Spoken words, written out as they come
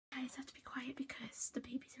guys have to be quiet because the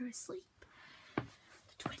babies are asleep. The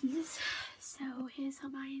twins. So here's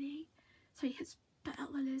Hermione. Sorry, here's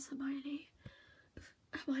Belle and here's Hermione.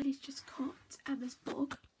 Hermione's just caught Emma's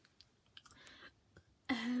bug.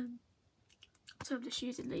 So I'm just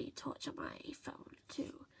using the torch on my phone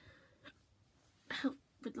to help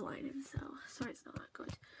with the lighting, so sorry it's not that good.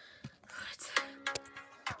 But,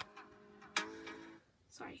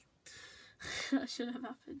 sorry. That shouldn't have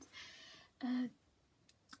happened.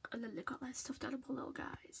 And then they've got their stuffed animal little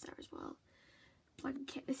guys there as well.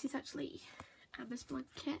 Blanket. This is actually Emma's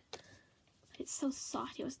blanket. It's so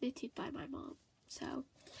soft. It was knitted by my mom. So,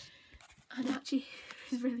 and actually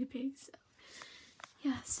it was really big. So,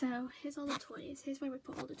 yeah. So here's all the toys. Here's where we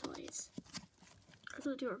put all the toys. I'm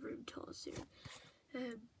gonna do a room tour soon.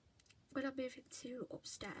 When I'm moving to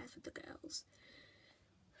upstairs with the girls,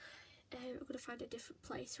 I'm gonna find a different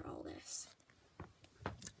place for all this.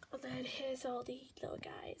 And then here's all the little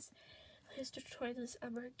guys. Here's the twins,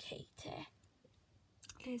 Emma and Katie.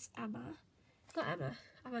 Here's Emma. Not Emma.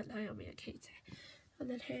 I meant Naomi and Katie. And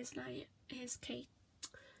then here's Kate.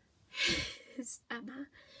 Here's Emma.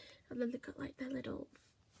 And then they've got like their little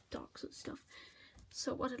dogs and stuff.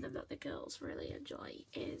 So one of them that the girls really enjoy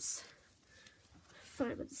is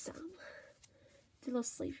Fireman Sam. They love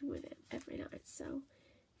sleeping with him every night. So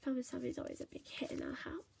Fireman Sam is always a big hit in our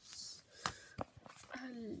house.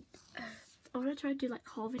 And I want to try and do like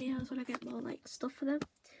haul videos when I get more like stuff for them.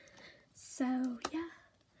 So yeah,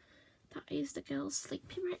 that is the girls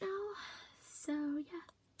sleeping right now. So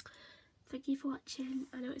yeah, thank you for watching.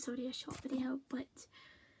 I know it's only a short video, but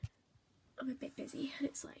I'm a bit busy and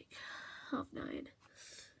it's like 9:30.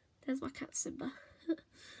 There's my cat Simba.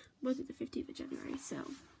 Monday the 15th of January, so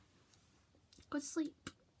good sleep.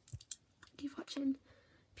 Thank you for watching.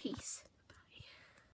 Peace.